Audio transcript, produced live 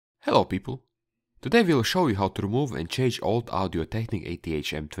Hello people! Today we'll show you how to remove and change old Audio-Technica ATH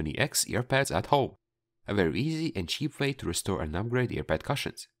M20x earpads at home. A very easy and cheap way to restore and upgrade earpad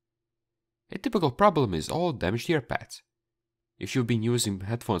cushions. A typical problem is old damaged earpads. If you've been using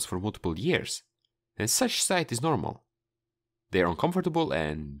headphones for multiple years, then such sight is normal. They are uncomfortable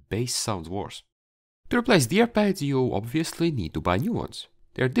and bass sounds worse. To replace the earpads, you obviously need to buy new ones.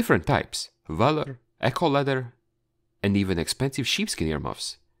 There are different types: velour, echo leather, and even expensive sheepskin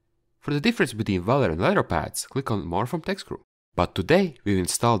earmuffs. For the difference between velour and leather pads, click on More from Techscrew. But today, we've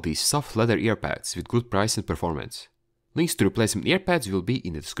installed these soft leather earpads with good price and performance. Links to replacement earpads will be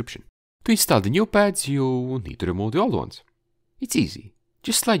in the description. To install the new pads, you need to remove the old ones. It's easy.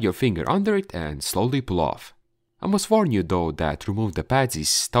 Just slide your finger under it and slowly pull off. I must warn you though that removing the pads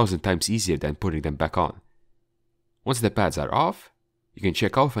is 1000 times easier than putting them back on. Once the pads are off, you can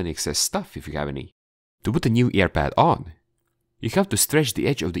check off any excess stuff if you have any. To put a new earpad on, you have to stretch the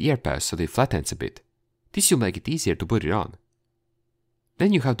edge of the earpad so that it flattens a bit. This will make it easier to put it on.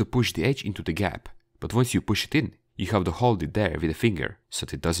 Then you have to push the edge into the gap, but once you push it in, you have to hold it there with a finger so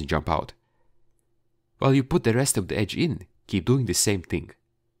that it doesn't jump out. While you put the rest of the edge in, keep doing the same thing.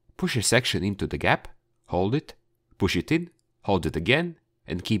 Push a section into the gap, hold it, push it in, hold it again,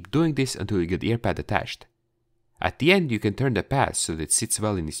 and keep doing this until you get the earpad attached. At the end, you can turn the pad so that it sits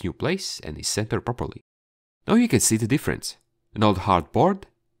well in its new place and is centered properly. Now you can see the difference. An old hard board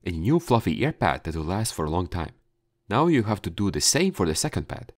and a new fluffy earpad that will last for a long time. Now you have to do the same for the second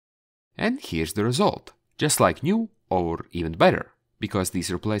pad. And here's the result. Just like new, or even better, because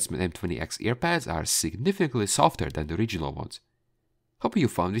these replacement M20x earpads are significantly softer than the original ones. Hope you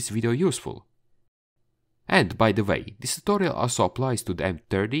found this video useful. And by the way, this tutorial also applies to the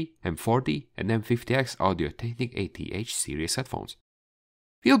M30, M40 and M50x Audio-Technica ATH series headphones.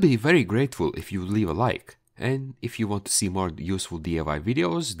 We'll be very grateful if you leave a like, and if you want to see more useful DIY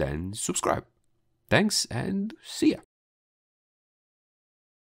videos, then subscribe. Thanks and see ya!